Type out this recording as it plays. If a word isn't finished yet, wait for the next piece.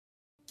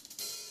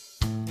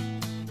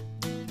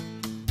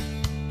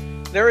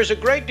There is a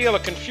great deal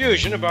of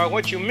confusion about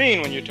what you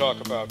mean when you talk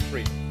about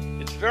freedom.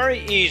 It's very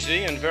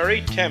easy and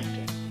very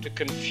tempting to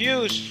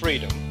confuse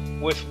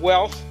freedom with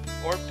wealth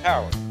or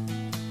power.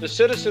 The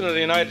citizen of the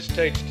United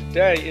States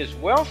today is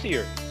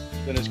wealthier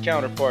than his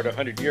counterpart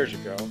 100 years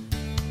ago,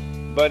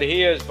 but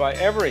he is by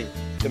every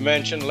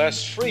dimension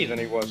less free than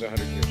he was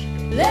 100 years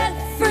ago.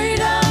 Let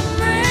freedom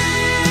ring,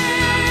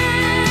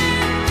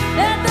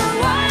 let the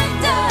white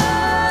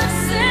dove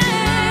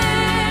sing,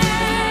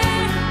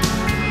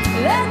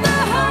 let the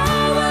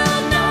whole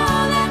world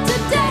know that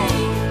today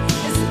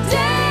is the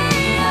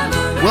day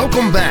of a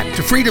Welcome back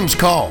to Freedom's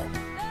Call.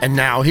 And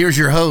now here's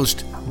your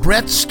host,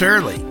 Brett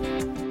Sterling.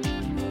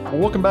 Well,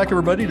 welcome back,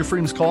 everybody, to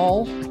Freedom's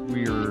Call.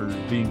 We are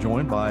being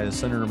joined by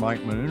Senator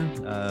Mike Moon.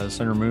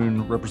 Senator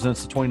Moon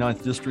represents the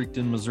 29th District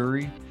in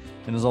Missouri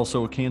and is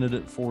also a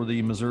candidate for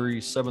the Missouri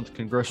 7th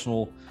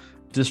Congressional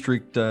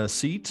District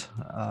seat.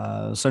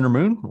 Senator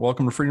Moon,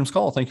 welcome to Freedom's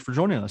Call. Thank you for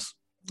joining us.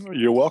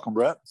 You're welcome,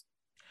 Brett.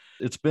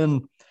 It's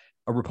been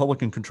a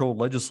Republican-controlled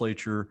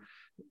legislature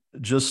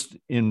just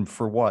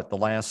for the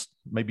last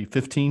maybe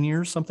 15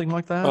 years, something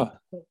like that?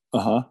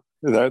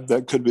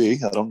 That could be.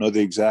 I don't know the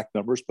exact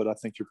numbers, but I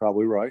think you're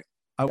probably right.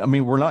 I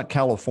mean, we're not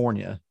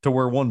California to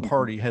where one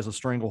party has a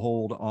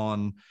stranglehold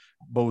on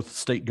both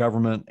state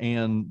government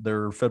and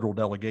their federal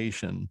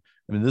delegation.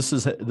 I mean, this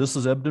is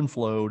ebbed and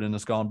flowed, and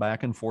it's gone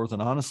back and forth.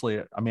 And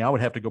honestly, I mean, I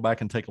would have to go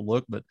back and take a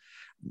look, but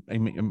I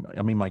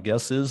mean, my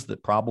guess is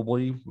that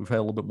probably we've had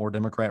a little bit more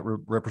Democrat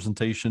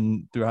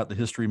representation throughout the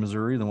history of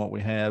Missouri than what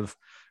we have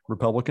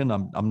Republican.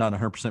 I'm not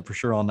 100% for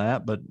sure on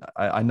that, but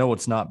I know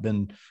it's not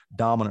been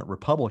dominant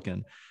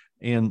Republican.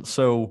 And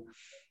so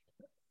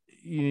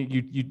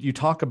you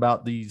talk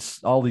about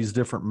all these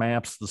different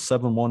maps, the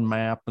 7-1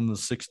 map and the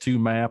 6-2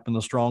 map and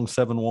the strong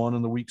 7-1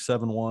 and the weak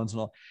 7-1s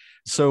and all.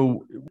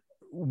 So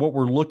what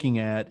we're looking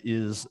at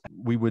is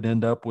we would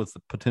end up with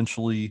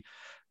potentially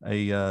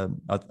a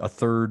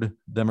third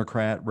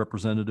Democrat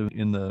representative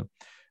in the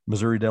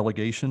Missouri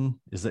delegation.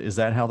 Is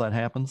that how that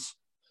happens?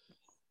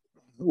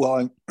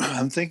 Well,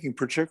 I'm thinking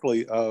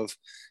particularly of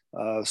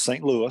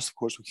St. Louis. Of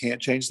course, we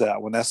can't change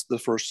that one. That's the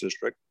first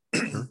district.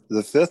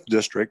 The 5th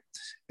district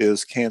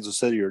is Kansas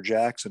City or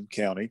Jackson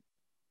County.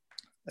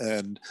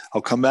 And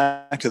I'll come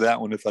back to that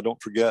one if I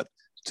don't forget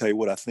to tell you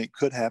what I think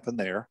could happen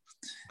there.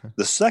 Okay.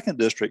 The 2nd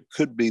district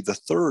could be the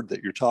third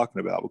that you're talking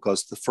about,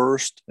 because the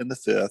 1st and the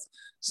 5th,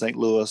 St.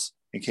 Louis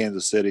and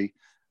Kansas City,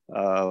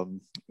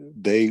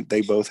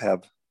 they both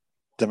have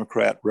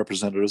Democrat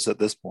representatives at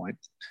this point.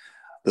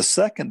 The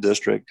 2nd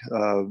district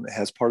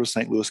has part of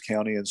St. Louis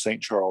County and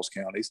St. Charles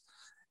counties.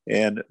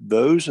 And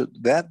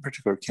that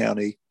particular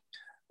county,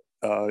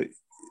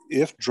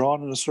 if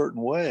drawn in a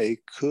certain way,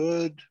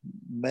 could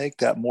make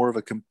that more of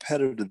a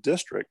competitive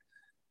district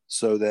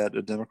so that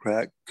a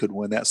Democrat could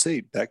win that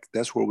seat.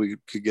 That's where we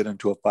could get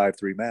into a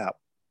 5-3 map.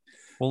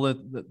 Well,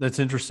 that's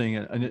interesting.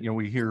 And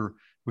we hear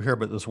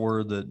about this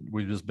word that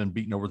we've just been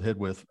beaten over the head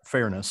with,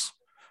 fairness.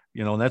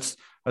 And that's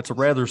a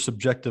rather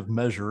subjective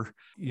measure.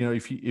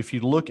 If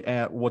you look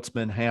at what's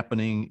been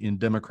happening in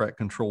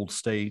Democrat-controlled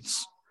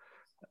states,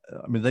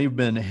 I mean, they've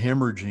been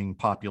hemorrhaging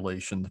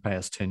population the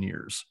past 10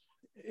 years.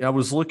 I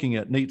was looking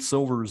at Nate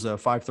Silver's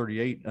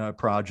 538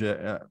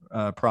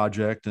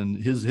 project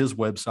and his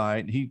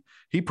website.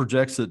 He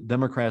projects that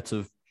Democrats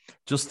have,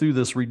 just through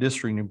this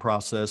redistricting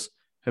process,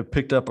 have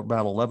picked up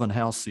about 11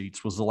 House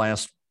seats, was the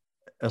last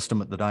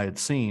estimate that I had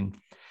seen.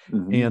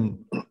 Mm-hmm.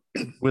 And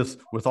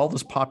with all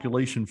this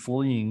population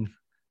fleeing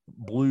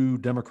blue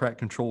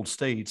Democrat-controlled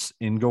states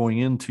and going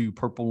into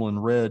purple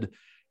and red,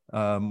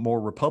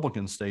 more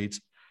Republican states,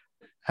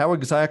 how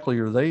exactly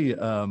are they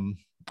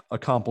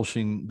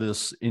accomplishing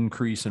this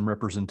increase in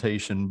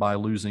representation by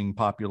losing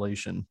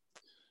population?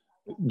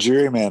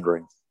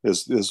 Gerrymandering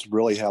is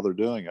really how they're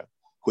doing it,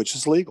 which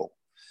is legal.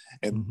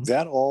 And mm-hmm.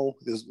 that all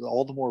is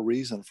all the more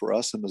reason for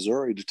us in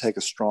Missouri to take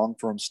a strong,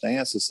 firm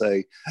stance to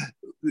say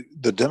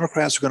the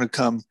Democrats are going to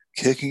come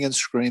kicking and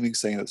screaming,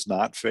 saying it's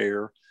not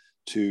fair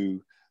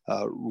to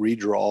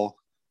redraw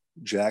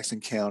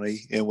Jackson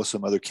County in with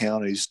some other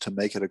counties to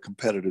make it a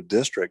competitive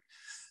district.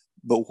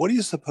 But what do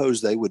you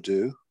suppose they would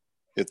do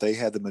if they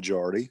had the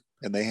majority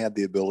and they had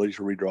the ability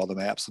to redraw the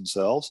maps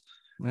themselves?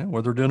 Yeah,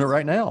 well, they're doing it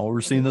right now.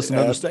 We're seeing this in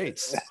other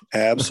states.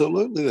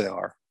 Absolutely, they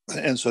are.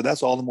 And so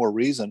that's all the more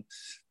reason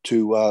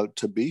to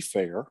be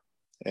fair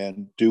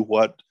and do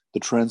what the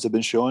trends have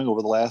been showing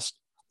over the last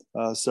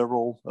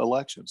several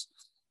elections.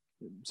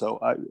 So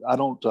I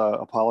don't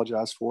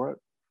apologize for it,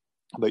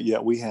 but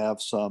yet we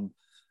have some,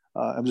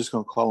 I'm just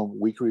going to call them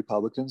weak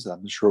Republicans.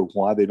 I'm not sure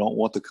why they don't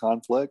want the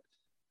conflict,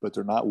 but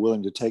they're not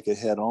willing to take it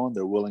head on.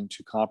 They're willing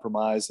to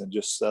compromise and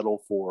just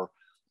settle for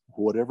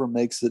whatever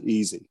makes it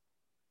easy.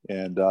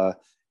 And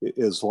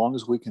as long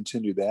as we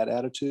continue that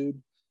attitude,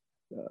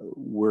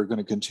 we're going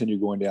to continue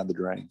going down the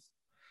drain.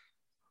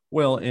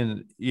 Well,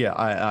 and yeah,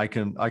 I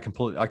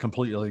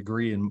completely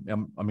agree.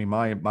 And I mean,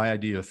 my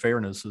idea of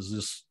fairness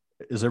is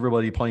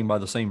everybody playing by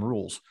the same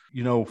rules.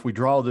 If we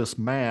draw this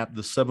map,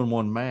 the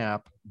 7-1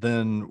 map,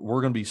 then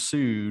we're going to be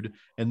sued,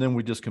 and then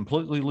we just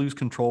completely lose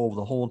control of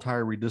the whole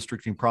entire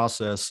redistricting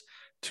process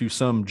to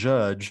some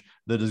judge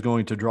that is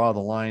going to draw the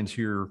lines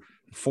here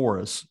for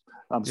us.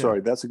 I'm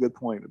sorry. That's a good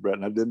point, Brett.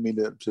 And I didn't mean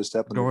to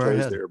step on Go your toes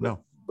ahead. there,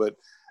 No. but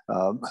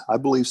I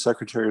believe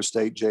Secretary of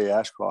State Jay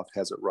Ashcroft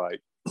has it right.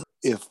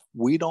 If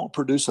we don't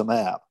produce a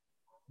map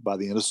by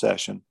the end of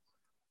session,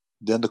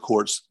 then the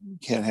courts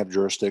can't have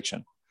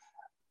jurisdiction.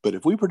 But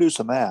if we produce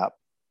a map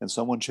and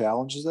someone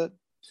challenges it,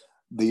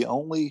 the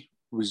only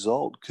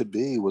result could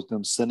be with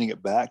them sending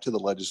it back to the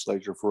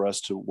legislature for us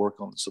to work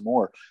on it some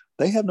more.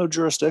 They have no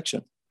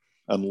jurisdiction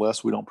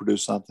unless we don't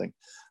produce something.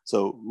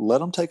 So let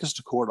them take us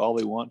to court all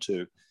they want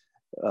to.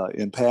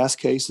 In past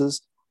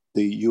cases,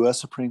 the U.S.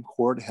 Supreme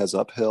Court has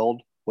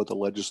upheld what the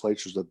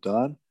legislatures have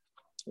done.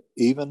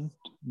 Even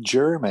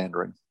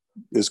gerrymandering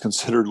is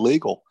considered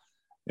legal.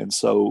 And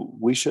so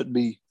we shouldn't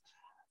be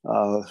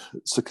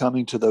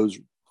succumbing to those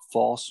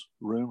false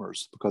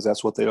rumors, because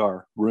that's what they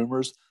are,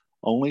 rumors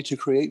only to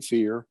create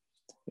fear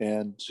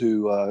and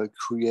to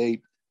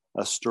create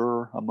a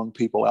stir among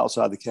people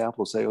outside the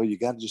Capitol. Say, oh, you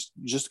got to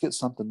just get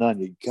something done.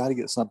 You got to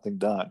get something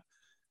done.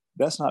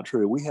 That's not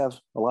true. We have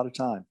a lot of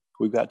time.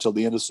 We've got till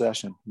the end of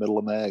session, middle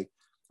of May.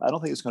 I don't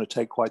think it's going to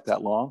take quite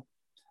that long,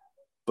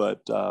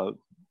 but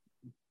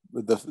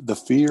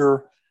the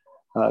fear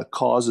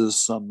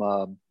causes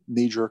some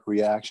knee-jerk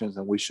reactions,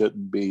 and we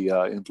shouldn't be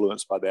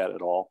influenced by that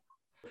at all.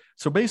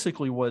 So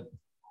basically what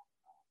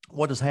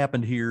has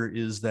happened here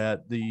is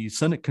that the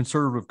Senate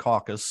Conservative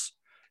Caucus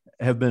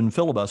have been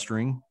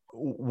filibustering.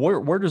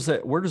 Where does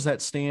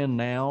that stand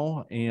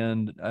now?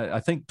 And I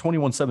think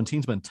 2117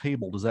 has been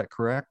tabled. Is that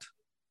correct?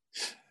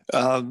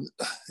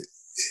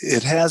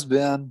 It has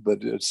been, but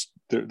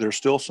there's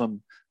still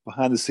some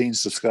behind the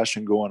scenes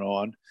discussion going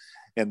on.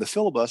 And the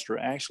filibuster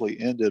actually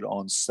ended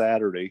on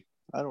Saturday.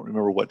 I don't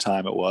remember what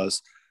time it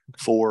was,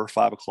 4 or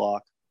 5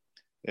 o'clock.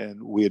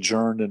 And we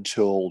adjourned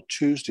until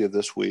Tuesday of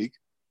this week.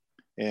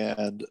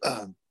 And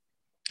I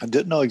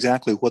didn't know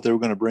exactly what they were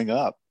going to bring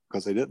up,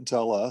 because they didn't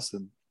tell us.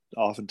 And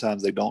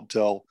oftentimes they don't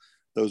tell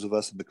those of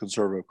us in the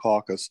Conservative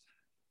Caucus.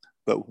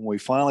 But when we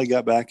finally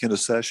got back into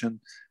session,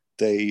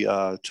 they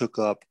took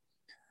up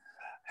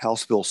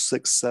House Bill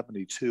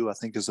 672, I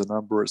think is the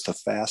number. It's the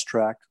fast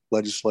track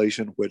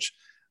legislation, which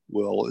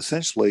will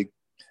essentially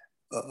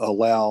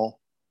allow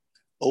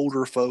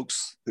older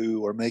folks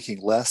who are making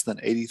less than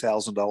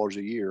 $80,000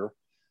 a year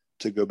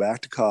to go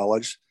back to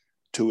college,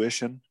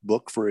 tuition,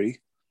 book free,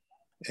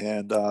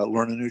 and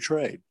learn a new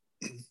trade.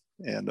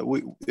 And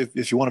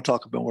if you want to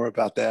talk a bit more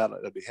about that,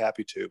 I'd be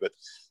happy to. But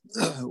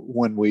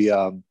when we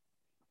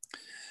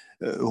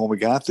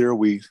got there,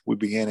 we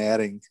began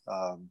adding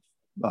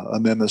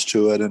amendments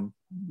to it, and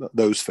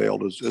those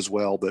failed as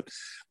well. But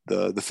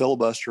the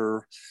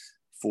filibuster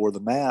for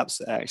the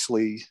maps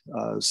actually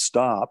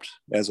stopped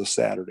as of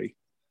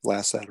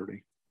last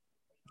Saturday.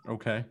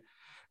 Okay.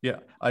 Yeah.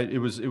 It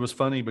was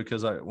funny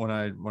because when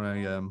I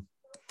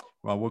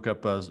woke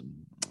up,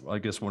 I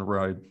guess whenever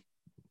I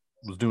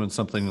was doing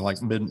something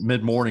like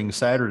mid morning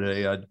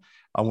Saturday,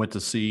 I went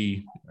to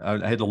see,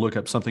 I had to look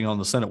up something on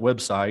the Senate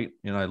website,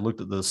 and I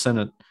looked at the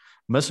Senate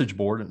message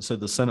board and it said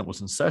the Senate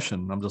was in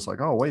session. I'm just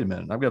like, oh, wait a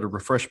minute. I have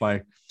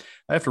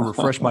to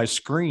refresh my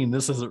screen.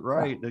 This isn't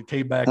right. It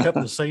came back up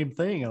the same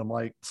thing. And I'm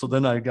like, so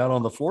then I got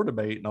on the floor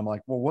debate, and I'm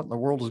like, well, what in the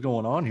world is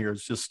going on here?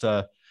 It's just,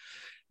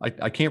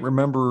 I can't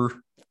remember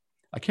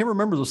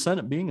the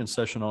Senate being in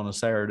session on a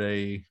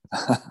Saturday.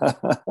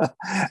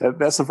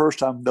 That's the first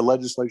time the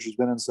legislature's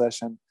been in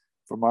session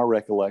from my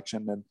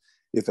recollection. And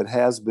if it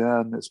has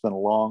been, it's been a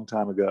long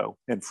time ago.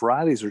 And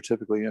Fridays are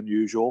typically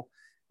unusual,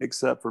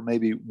 except for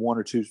maybe 1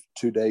 or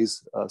 2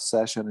 days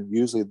session. And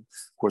usually, of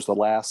course, the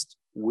last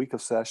week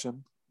of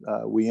session,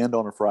 we end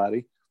on a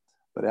Friday.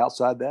 But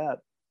outside that,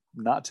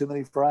 not too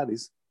many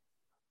Fridays.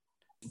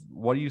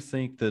 Why do you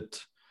think that,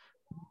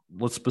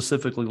 let's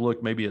specifically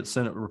look maybe at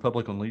Senate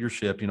Republican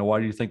leadership, why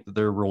do you think that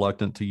they're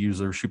reluctant to use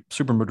their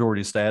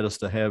supermajority status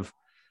to have,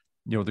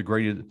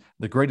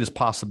 the greatest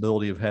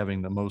possibility of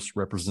having the most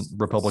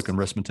Republican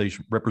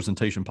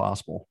representation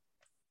possible?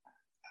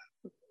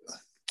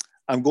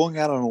 I'm going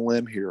out on a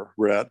limb here,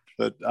 Brett,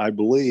 but I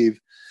believe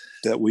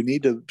that we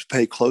need to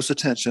pay close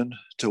attention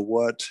to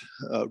what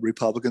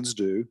Republicans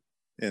do.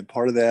 And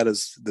part of that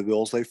is the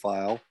bills they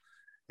file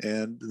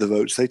and the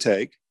votes they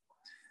take.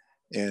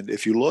 And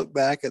if you look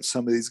back at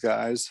some of these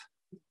guys,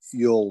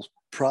 you'll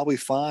probably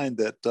find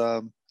that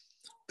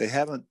they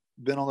haven't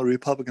been on the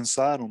Republican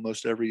side on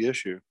most every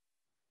issue.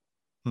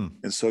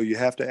 And so you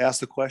have to ask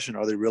the question,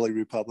 are they really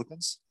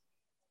Republicans?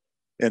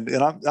 And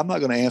I'm not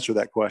going to answer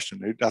that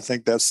question. I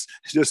think that's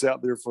just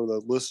out there for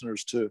the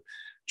listeners to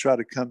try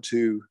to come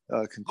to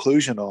a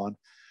conclusion on.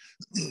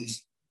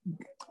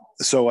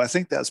 So I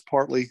think that's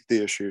partly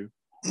the issue.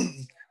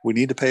 We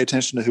need to pay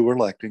attention to who we're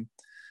electing.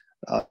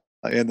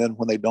 And then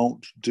when they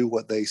don't do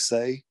what they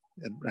say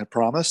and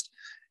promised,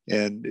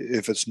 and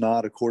if it's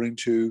not according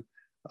to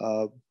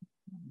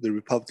the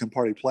Republican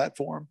Party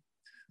platform,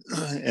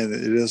 and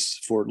it is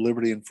for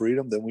liberty and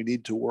freedom, then we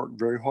need to work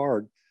very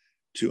hard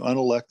to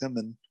unelect them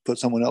and put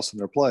someone else in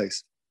their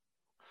place.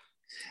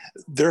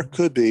 There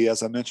could be,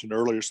 as I mentioned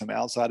earlier, some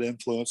outside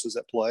influences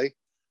at play.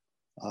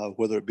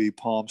 whether it be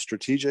Palm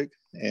Strategic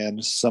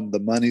and some of the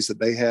monies that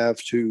they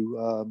have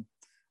to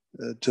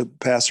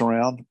pass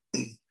around.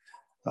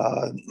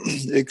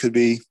 It could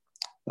be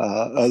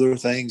other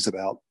things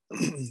about,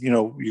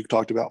 you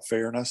talked about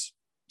fairness,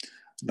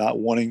 not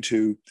wanting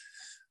to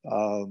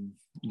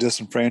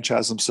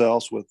disenfranchise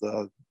themselves with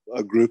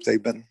a group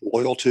they've been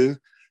loyal to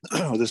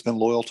or that's been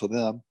loyal to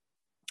them.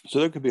 So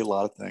there could be a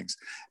lot of things.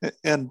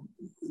 And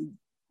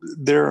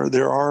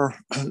there are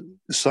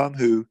some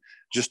who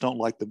just don't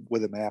like the way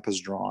the map is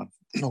drawn,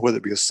 whether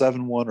it be a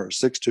 7-1 or a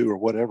 6-2 or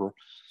whatever.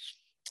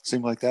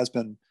 Seems like that's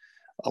been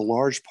a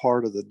large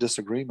part of the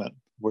disagreement,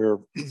 where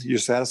you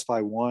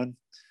satisfy one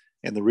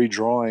and the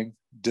redrawing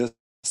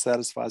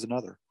dissatisfies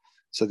another.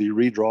 So that you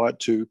redraw it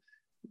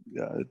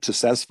to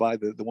satisfy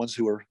the ones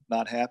who are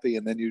not happy,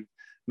 and then you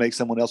make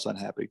someone else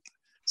unhappy.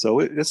 So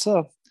it's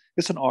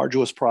an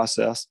arduous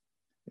process,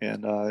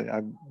 and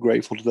I'm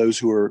grateful to those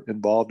who are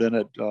involved in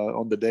it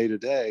on the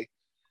day-to-day.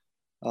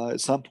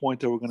 At some point,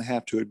 they were going to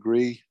have to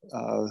agree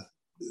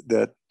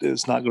that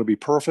it's not going to be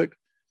perfect,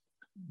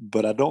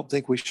 but I don't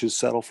think we should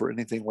settle for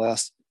anything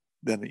less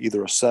than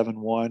either a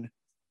 7-1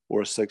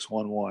 or a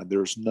 6-1-1.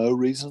 There's no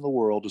reason in the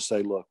world to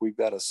say, look, we've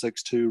got a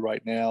 6-2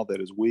 right now that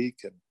is weak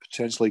and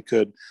potentially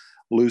could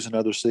lose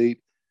another seat.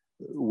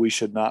 We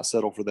should not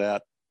settle for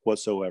that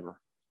whatsoever.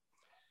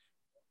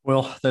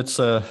 Well, that's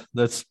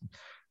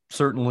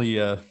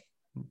certainly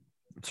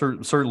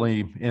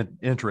certainly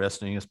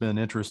interesting. It's been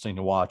interesting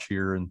to watch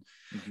here, and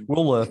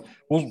we'll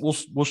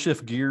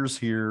shift gears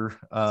here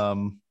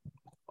on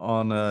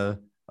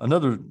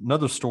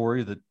another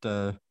story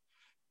that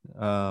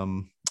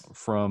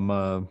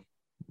from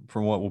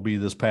what will be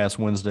this past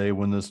Wednesday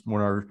when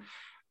our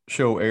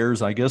show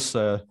airs. I guess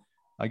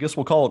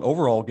we'll call it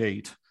Overall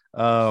Gate.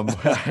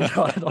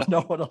 I don't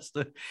know what else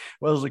to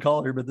call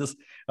it here, but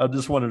I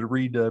just wanted to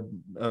read,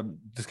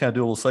 just kind of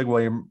do a little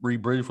segue and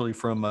read briefly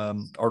from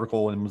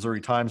article in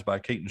Missouri Times by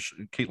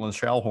Caitlin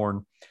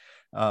Schallhorn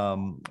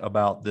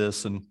about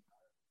this. And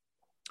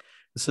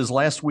it says,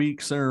 last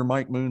week, Senator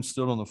Mike Moon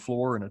stood on the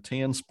floor in a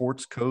tan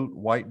sports coat,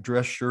 white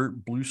dress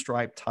shirt, blue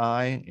striped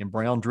tie, and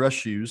brown dress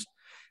shoes,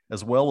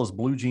 as well as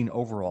blue jean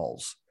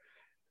overalls.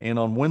 And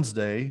on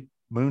Wednesday,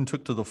 Moon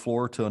took to the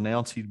floor to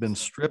announce he'd been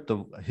stripped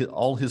of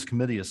all his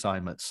committee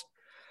assignments.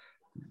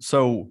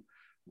 So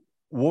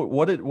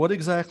what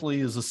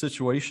exactly is the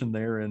situation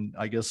there? And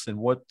I guess, and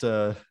what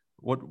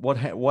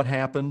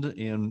happened,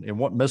 and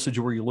what message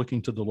were you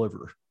looking to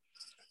deliver?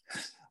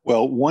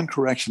 Well, one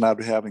correction I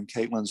would have in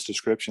Caitlin's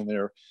description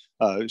there,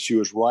 she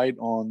was right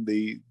on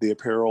the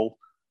apparel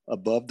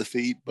above the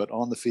feet, but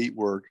on the feet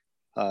were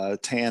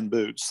tan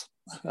boots.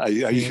 I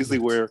usually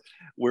wear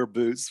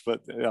boots,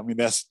 but I mean,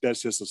 that's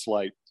just a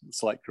slight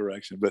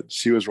correction, but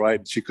she was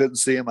right. She couldn't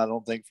see him, I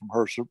don't think, from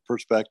her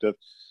perspective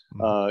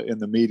in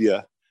the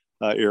media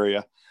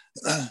area.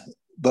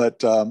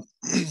 But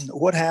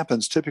what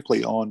happens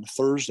typically on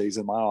Thursdays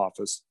in my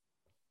office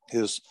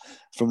is,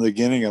 from the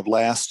beginning of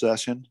last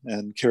session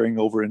and carrying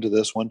over into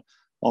this one,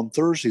 on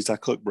Thursdays I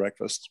cook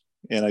breakfast,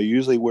 and I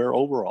usually wear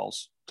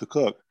overalls to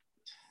cook.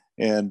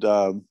 And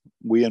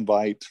we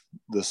invite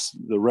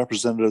the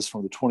representatives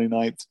from the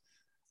 29th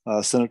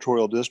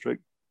senatorial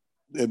district,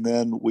 and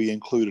then we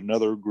include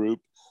another group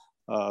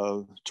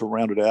to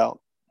round it out,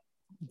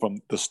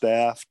 from the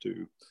staff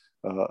to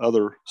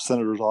other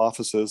senators'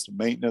 offices,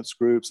 maintenance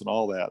groups, and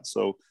all that.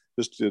 So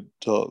just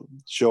to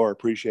show our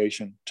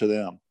appreciation to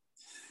them.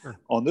 Sure.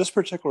 On this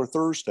particular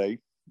Thursday,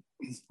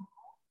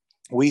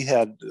 we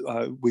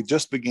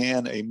just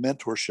began a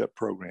mentorship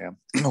program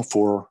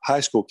for high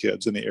school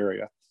kids in the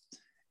area.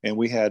 And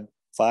we had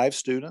 5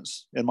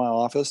 students in my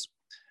office,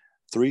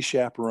 3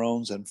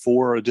 chaperones, and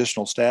 4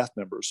 additional staff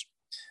members.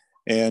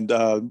 And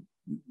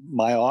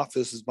my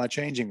office is my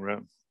changing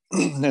room.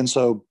 And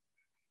so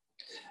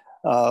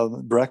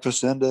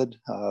breakfast ended.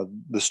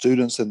 The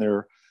students and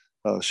their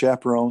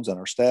chaperones and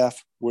our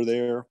staff were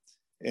there.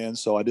 And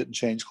so I didn't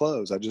change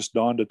clothes. I just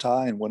donned a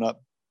tie and went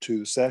up to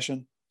the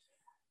session.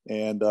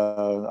 And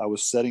I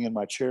was sitting in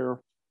my chair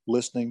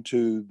listening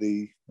to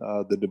the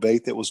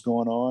debate that was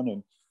going on.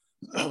 And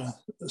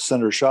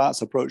Senator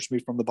Schatz approached me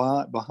from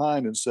the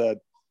behind and said,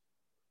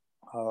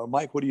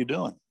 Mike, what are you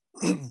doing?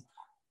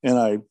 And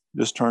I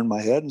just turned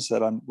my head and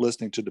said, I'm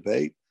listening to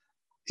debate.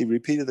 He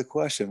repeated the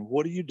question,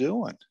 what are you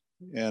doing?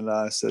 And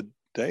I said,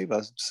 Dave,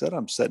 I said,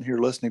 I'm sitting here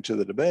listening to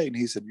the debate. And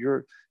he said,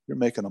 you're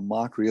making a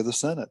mockery of the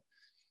Senate.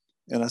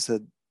 And I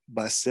said,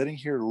 by sitting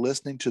here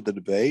listening to the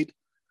debate,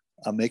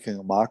 I'm making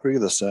a mockery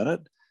of the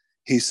Senate?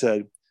 He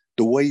said,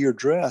 the way you're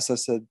dressed. I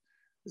said,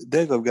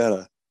 Dave, I've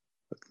got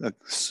a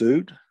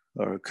suit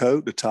or a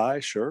coat, a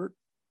tie, shirt,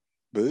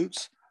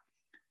 boots.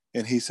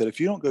 And he said, if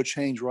you don't go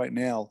change right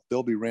now,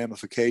 there'll be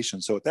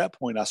ramifications. So at that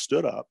point, I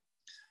stood up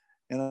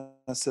and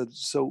I said,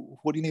 so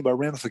what do you mean by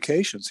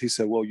ramifications? He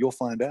said, well, you'll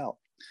find out.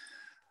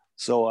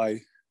 So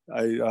I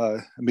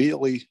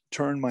immediately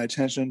turned my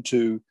attention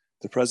to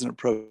the president,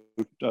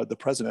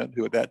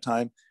 who at that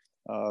time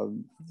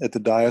at the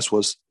dais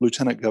was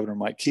Lieutenant Governor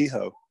Mike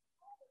Kehoe.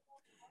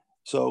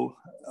 So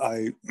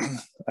I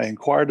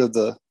inquired of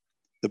the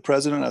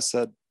president. I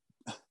said,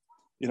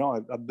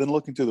 I've been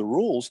looking through the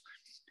rules,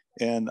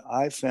 and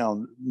I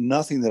found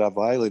nothing that I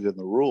violated in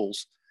the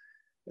rules.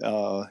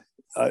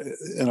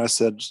 And I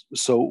said,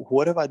 so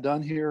what have I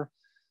done here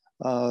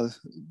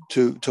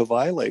to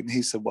violate? And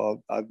he said,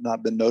 well, I've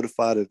not been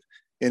notified of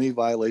any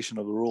violation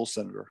of the rules,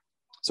 Senator.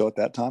 So at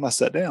that time, I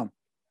sat down.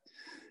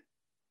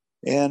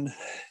 And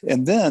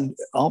then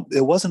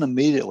it wasn't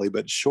immediately,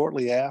 but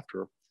shortly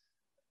after,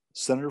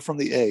 Senator from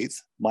the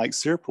 8th, Mike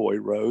Searpoy,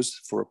 rose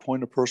for a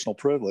point of personal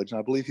privilege, and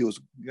I believe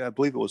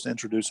it was to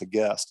introduce a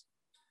guest.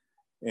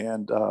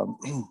 And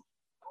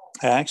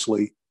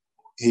actually,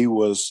 he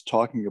was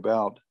talking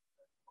about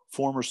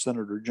former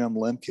Senator Jim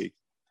Lemke,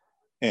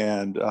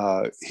 and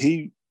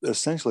he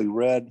essentially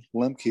read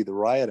Lemke the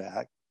Riot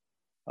Act,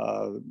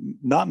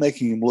 not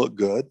making him look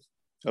good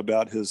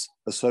about his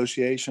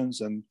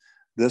associations and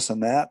this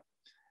and that.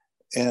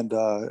 And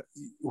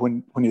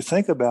when you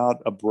think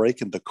about a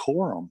break in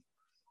decorum,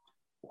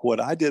 what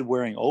I did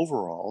wearing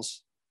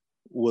overalls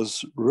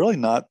was really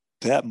not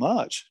that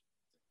much.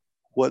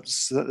 What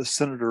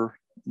Senator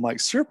Mike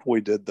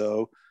Searpoy did,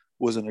 though,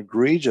 was an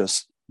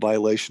egregious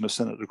violation of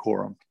Senate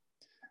decorum.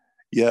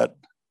 Yet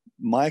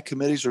my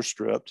committees are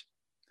stripped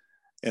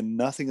and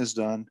nothing is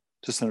done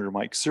to Senator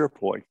Mike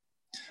Searpoy.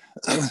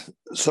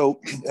 So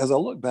as I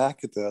look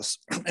back at this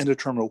and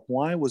determine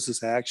why was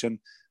this action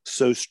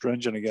so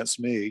stringent against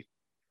me,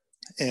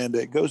 and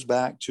it goes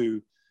back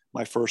to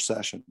my first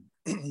session.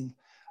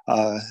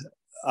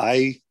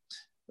 I,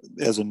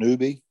 as a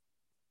newbie,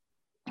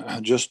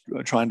 just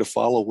trying to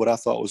follow what I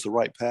thought was the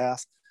right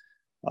path,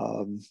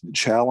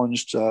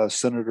 challenged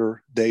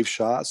Senator Dave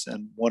Schatz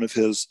and one of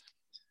his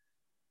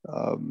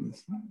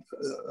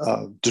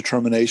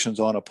determinations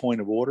on a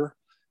point of order.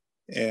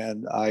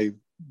 And I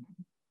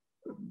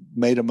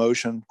made a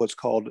motion, what's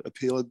called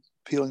appealing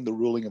the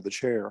ruling of the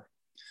chair,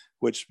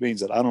 which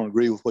means that I don't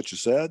agree with what you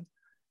said.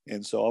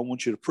 And so I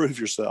want you to prove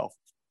yourself.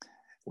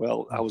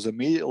 Well, I was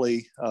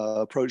immediately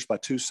approached by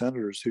two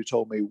senators who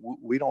told me,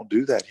 we don't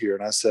do that here.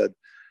 And I said,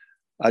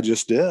 I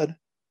just did.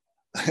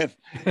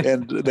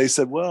 And they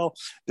said, well,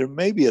 there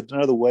may be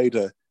another way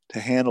to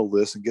handle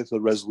this and get to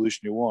the resolution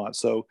you want.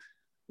 So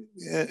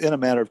in a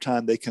matter of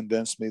time, they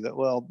convinced me that,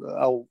 well,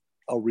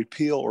 I'll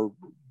repeal or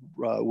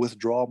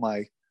withdraw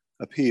my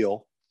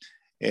appeal.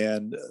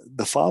 And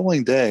the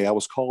following day, I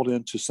was called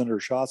into Senator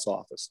Schatz's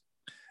office.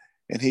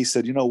 And he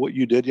said, what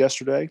you did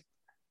yesterday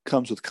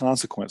comes with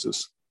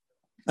consequences.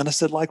 And I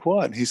said, like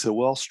what? And he said,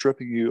 well,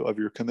 stripping you of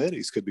your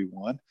committees could be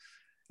one.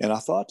 And I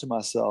thought to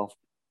myself,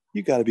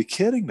 you got to be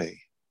kidding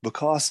me,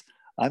 because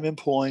I'm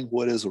employing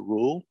what is a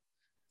rule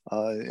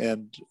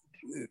and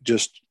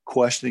just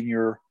questioning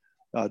your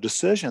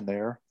decision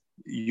there,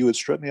 you would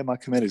strip me of my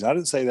committees. I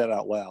didn't say that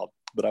out loud,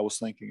 but I was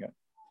thinking it.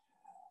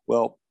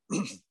 Well,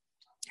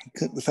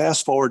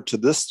 fast forward to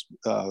this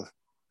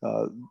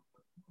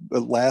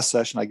last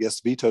session, I guess,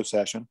 veto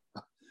session.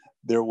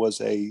 There was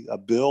a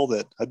bill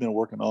that I'd been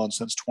working on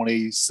since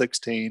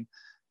 2016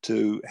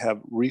 to have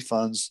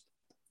refunds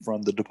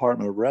from the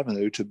Department of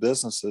Revenue to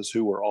businesses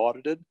who were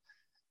audited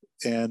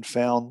and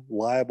found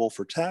liable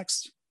for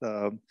tax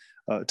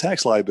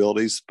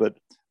liabilities, but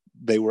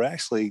they were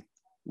actually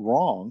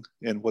wrong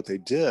in what they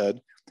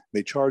did.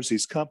 They charged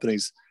these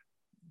companies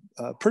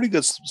pretty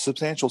good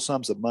substantial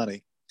sums of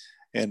money.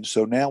 And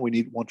so now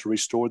we want to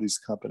restore these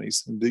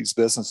companies and these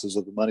businesses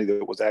of the money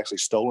that was actually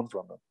stolen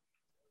from them.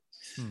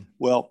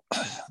 Well,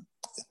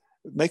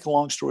 make a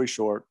long story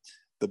short,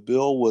 the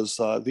bill was,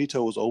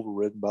 veto was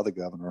overridden by the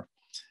governor.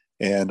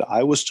 And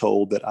I was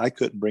told that I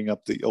couldn't bring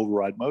up the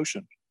override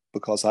motion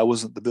because I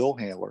wasn't the bill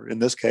handler. In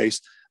this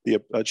case, the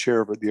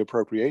chair of the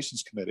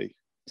Appropriations Committee.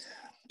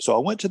 So I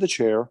went to the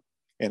chair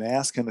and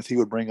asked him if he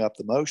would bring up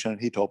the motion, and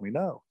he told me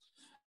no.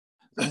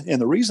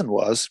 And the reason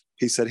was,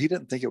 he said he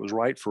didn't think it was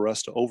right for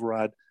us to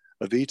override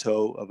a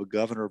veto of a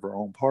governor of our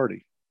own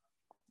party.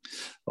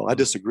 Well, I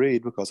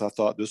disagreed because I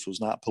thought this was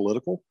not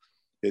political.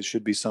 It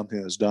should be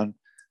something that's done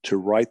to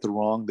right the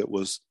wrong that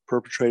was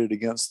perpetrated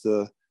against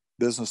the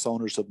business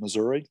owners of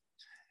Missouri.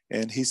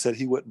 And he said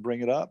he wouldn't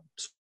bring it up.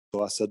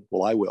 So I said,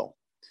 well, I will.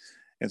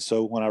 And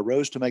so when I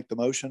rose to make the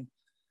motion,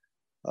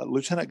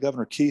 Lieutenant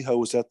Governor Kehoe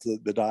was at the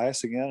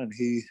dais again, and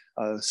he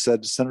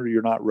said, Senator,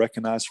 you're not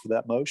recognized for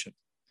that motion.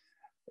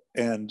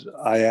 And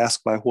I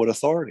asked by what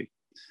authority?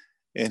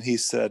 And he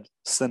said,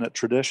 Senate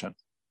tradition,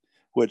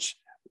 which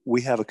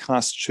we have a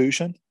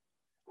constitution,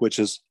 which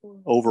is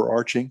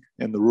overarching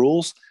in the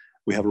rules.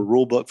 We have a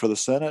rule book for the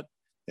Senate,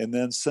 and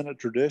then Senate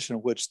tradition,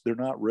 which they're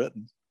not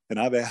written. And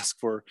I've asked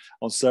for,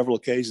 on several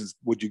occasions,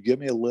 would you give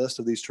me a list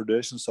of these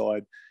traditions so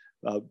I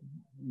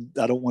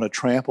don't want to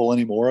trample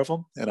any more of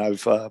them. And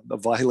I've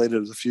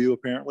violated a few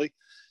apparently,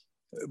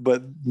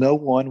 but no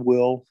one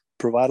will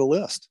provide a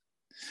list.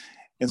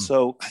 And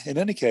so in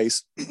any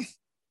case,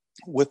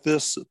 with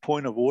this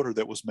point of order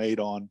that was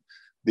made on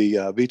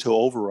the veto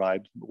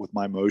override with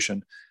my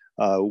motion,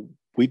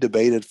 we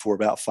debated for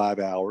about 5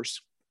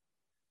 hours.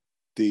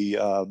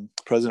 The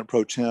President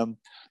Pro Tem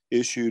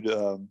issued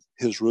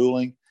his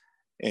ruling,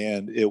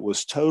 and it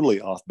was totally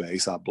off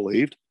base, I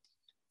believed.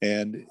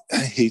 And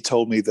he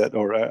told me that,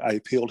 or I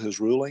appealed his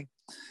ruling.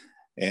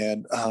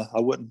 And I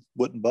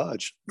wouldn't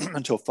budge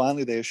until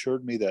finally they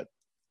assured me that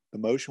the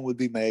motion would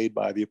be made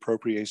by the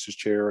appropriations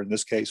chair. In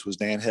this case was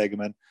Dan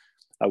Hegeman.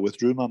 I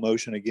withdrew my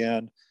motion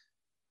again.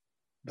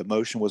 The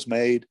motion was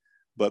made,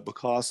 but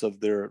because of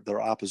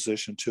their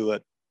opposition to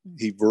it,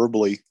 he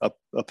verbally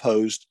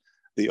opposed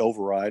the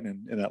override,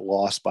 and it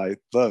lost by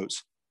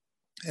votes.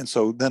 And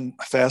so then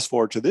fast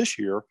forward to this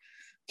year,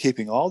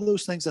 keeping all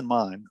those things in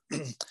mind,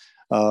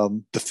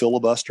 the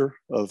filibuster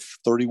of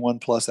 31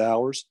 plus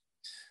hours,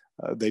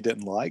 they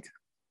didn't like.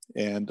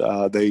 And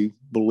they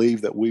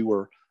believed that we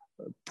were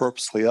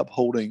purposely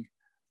upholding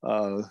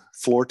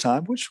floor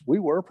time, which we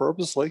were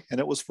purposely, and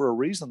it was for a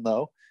reason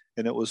though,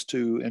 and it was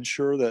to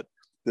ensure that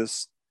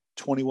this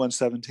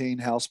 2117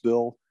 House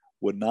bill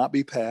would not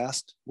be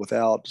passed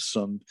without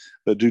some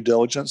due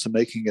diligence and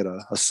making it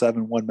a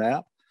 7-1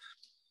 map,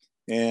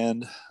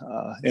 and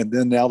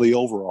then now the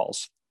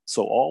overalls.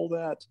 So all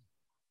that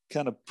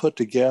kind of put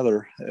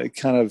together, it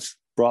kind of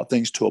brought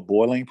things to a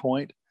boiling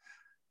point.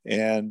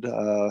 And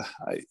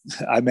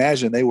I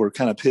imagine they were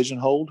kind of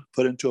pigeonholed,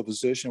 put into a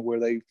position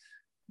where they,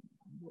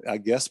 I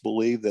guess,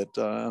 believed that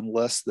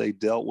unless they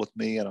dealt with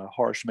me in a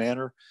harsh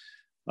manner,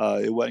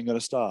 it wasn't going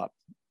to stop.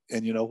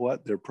 And you know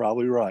what? They're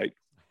probably right,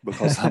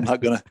 because I'm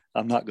not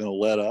gonna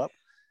let up.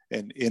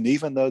 And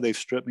even though they've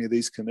stripped me of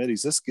these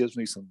committees, this gives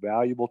me some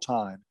valuable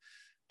time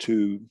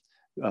to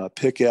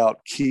pick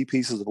out key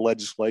pieces of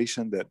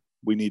legislation that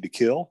we need to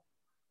kill,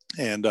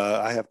 and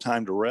I have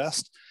time to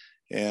rest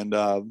and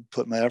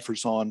put my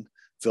efforts on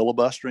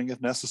filibustering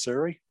if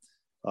necessary,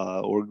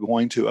 or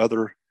going to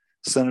other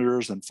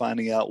senators and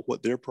finding out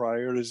what their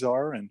priorities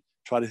are and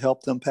try to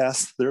help them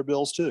pass their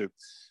bills too.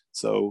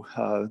 So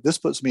this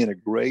puts me in a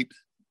great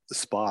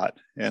spot,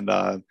 and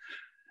I'm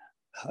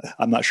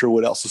not sure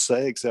what else to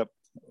say except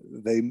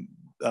they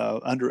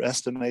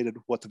underestimated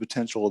what the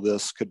potential of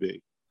this could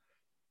be.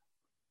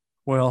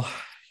 Well,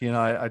 you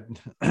know,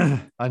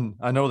 I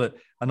know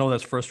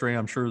that's frustrating.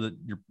 I'm sure that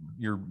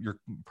you're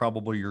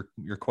probably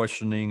your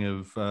questioning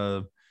of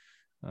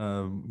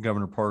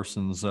Governor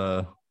Parsons'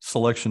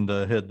 selection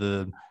to head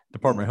the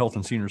Department of Health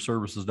and Senior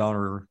Services,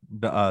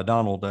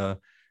 Donald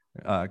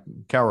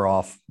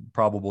Cowroff,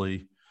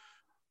 probably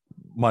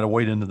might have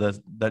weighed into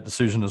that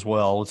decision as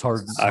well. It's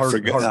hard.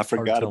 I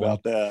forgot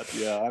about that.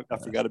 Yeah, I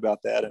forgot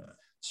about that, and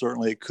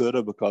certainly it could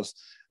have, because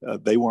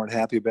they weren't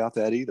happy about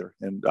that either.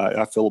 And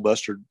I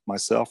filibustered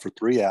myself for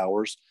 3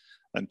 hours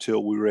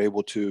until we were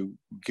able to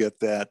get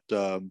that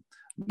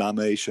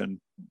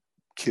nomination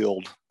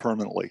killed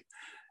permanently.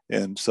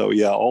 And so,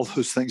 yeah, all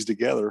those things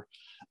together,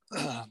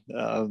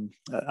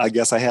 I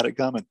guess I had it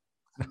coming.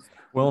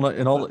 Well,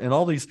 and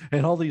all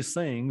these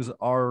things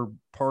are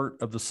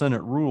part of the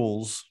Senate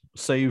rules,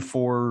 save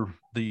for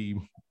the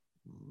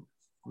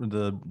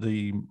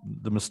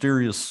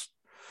mysterious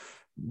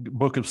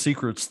book of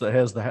secrets that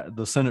has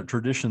the Senate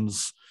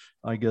traditions,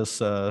 I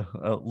guess,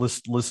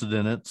 listed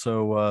in it.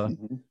 So,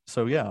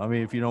 so yeah, I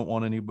mean, if you don't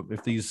want any,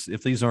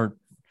 if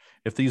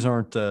these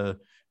aren't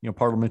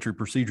parliamentary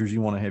procedures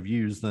you want to have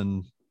used,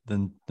 then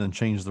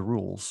change the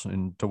rules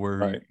and to where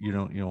right. you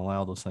don't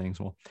allow those things.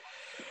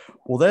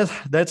 Well,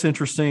 that's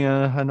interesting.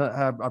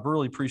 I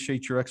really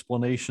appreciate your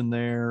explanation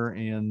there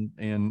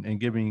and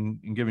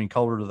giving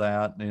color to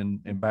that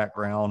and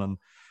background.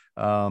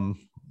 And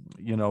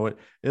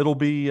it'll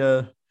be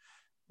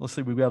let's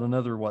see, we've got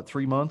another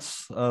 3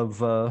 months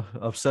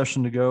of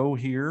session to go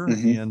here.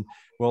 Mm-hmm. And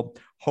well,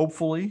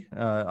 hopefully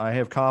I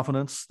have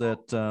confidence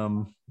that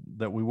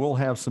that we will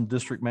have some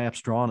district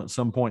maps drawn at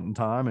some point in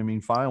time. I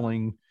mean,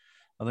 filing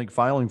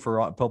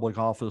for public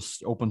office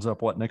opens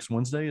up next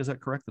Wednesday? Is that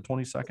correct? The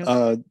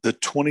 22nd? The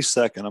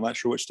 22nd. I'm not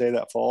sure which day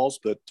that falls,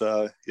 but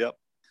yep,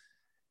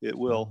 it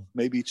will.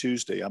 Maybe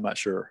Tuesday. I'm not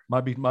sure.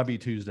 Might be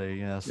Tuesday.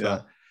 Yes.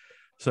 Yeah.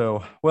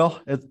 So,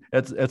 well,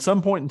 at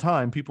some point in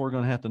time, people are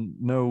going to have to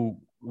know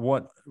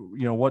what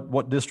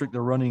district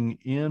they're running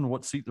in,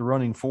 what seat they're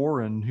running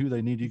for, and who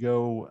they need to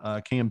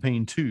go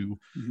campaign to.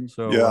 Mm-hmm.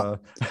 So, yeah.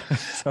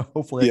 So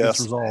hopefully that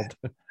gets resolved.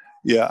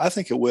 Yeah, I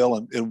think it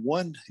will. And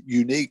one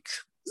unique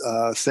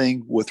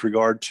thing with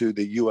regard to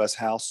the U.S.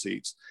 House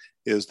seats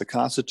is the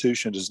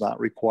Constitution does not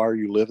require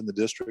you live in the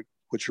district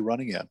which you're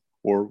running in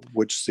or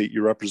which seat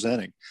you're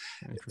representing.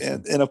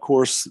 And of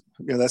course,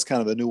 that's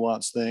kind of a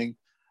nuanced thing.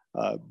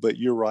 But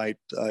you're right.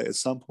 At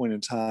some point in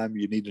time,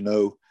 you need to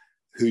know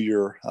who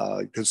your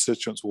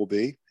constituents will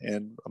be,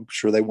 and I'm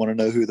sure they want to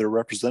know who their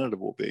representative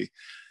will be.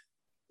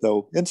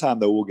 So in time,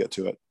 though, we'll get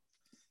to it.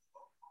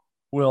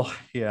 Well,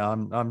 yeah,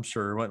 I'm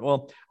sure.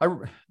 Well,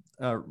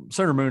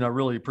 Senator Moon, I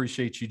really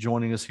appreciate you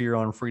joining us here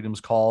on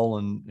Freedom's Call,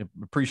 and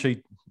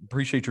appreciate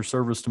your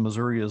service to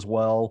Missouri as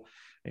well.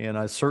 And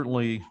I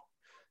certainly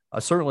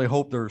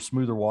hope there are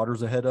smoother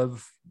waters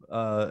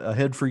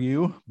ahead for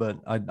you. But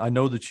I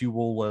know that you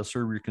will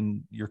serve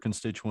your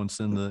constituents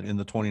in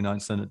the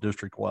 29th Senate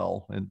District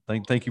well. And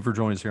thank you for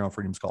joining us here on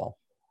Freedom's Call.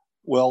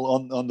 Well,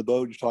 on the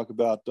boat, you talk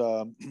about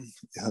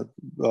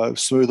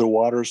smoother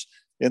waters.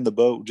 In the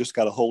boat, just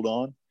got to hold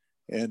on.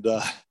 And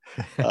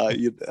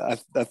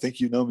I think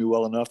you know me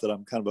well enough that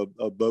I'm kind of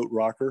a boat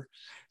rocker.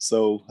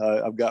 So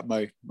I've got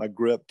my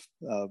grip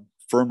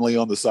firmly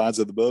on the sides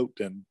of the boat,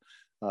 and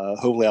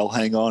hopefully I'll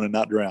hang on and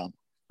not drown.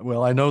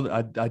 Well, I know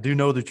I do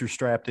know that you're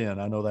strapped in.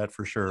 I know that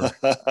for sure.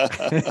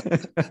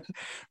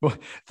 Well,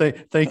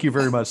 thank you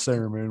very much,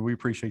 Senator Moon. We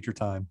appreciate your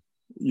time.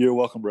 You're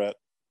welcome, Brett.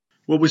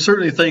 Well, we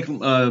certainly thank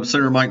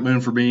Senator Mike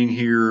Moon for being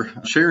here,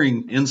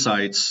 sharing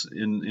insights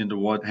into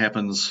what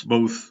happens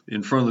both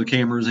in front of the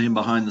cameras and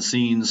behind the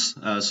scenes,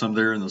 some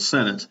there in the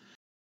Senate.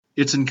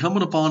 It's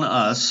incumbent upon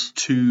us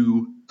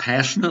to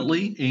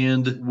passionately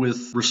and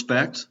with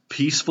respect,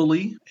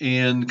 peacefully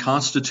and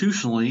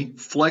constitutionally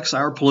flex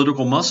our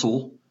political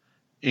muscle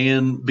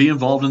and be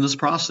involved in this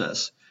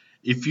process.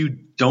 If you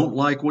don't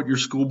like what your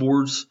school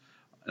boards,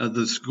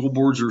 the school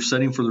boards are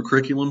setting for the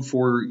curriculum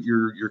for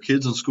your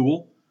kids in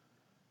school,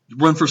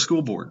 run for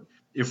school board.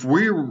 If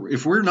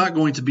we're not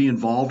going to be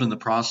involved in the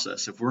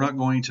process, if we're not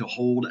going to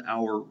hold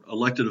our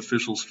elected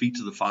officials' feet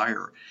to the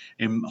fire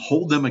and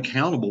hold them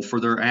accountable for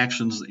their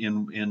actions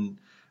in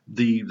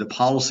the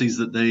policies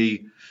that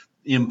they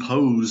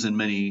impose in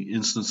many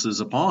instances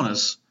upon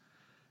us,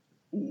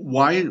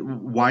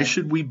 why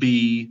should we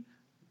be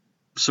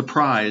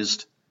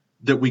surprised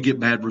that we get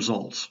bad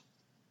results?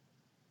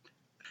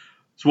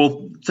 So,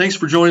 well, thanks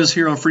for joining us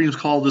here on Freedom's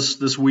Call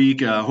this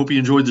week. Hope you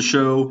enjoyed the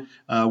show.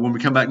 When we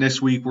come back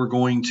next week, we're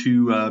going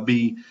to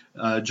be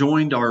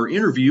joined. Our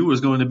interview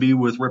is going to be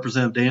with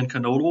Representative Dan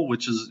Knodel,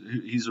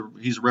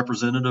 he's a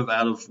representative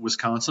out of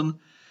Wisconsin,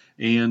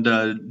 and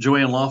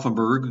Joanne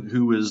Laufenberg,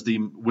 who is the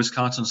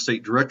Wisconsin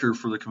State Director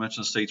for the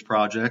Convention of States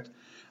Project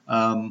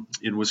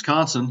in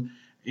Wisconsin.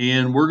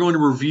 And we're going to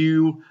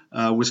review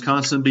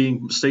Wisconsin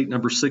being state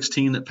number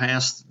 16 that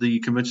passed the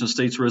Convention of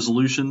States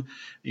resolution,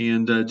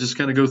 and just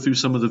kind of go through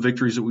some of the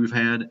victories that we've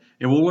had.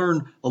 And we'll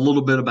learn a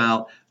little bit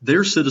about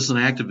their citizen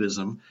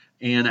activism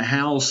and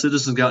how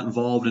citizens got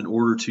involved in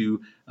order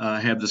to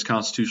have this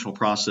constitutional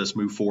process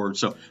move forward.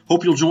 So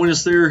hope you'll join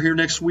us here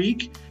next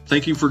week.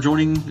 Thank you for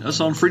joining us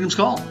on Freedom's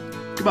Call.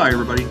 Goodbye,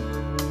 everybody.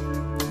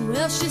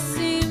 Well, she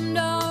seemed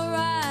all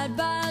right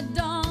by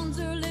dawn's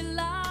early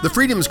light. The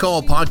Freedom's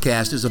Call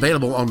podcast is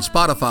available on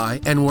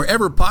Spotify and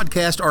wherever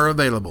podcasts are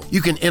available.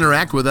 You can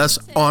interact with us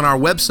on our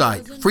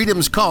website,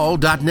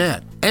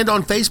 freedomscall.net, and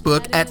on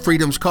Facebook at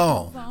Freedom's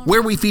Call,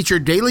 where we feature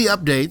daily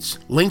updates,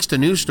 links to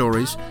news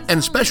stories,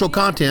 and special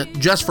content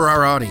just for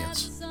our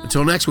audience.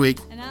 Until next week,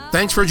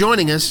 thanks for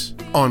joining us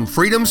on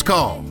Freedom's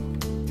Call.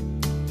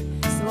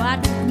 So I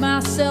took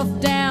myself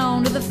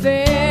down to the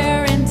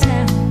fair in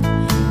town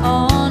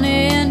on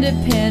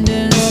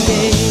Independence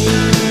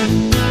Day.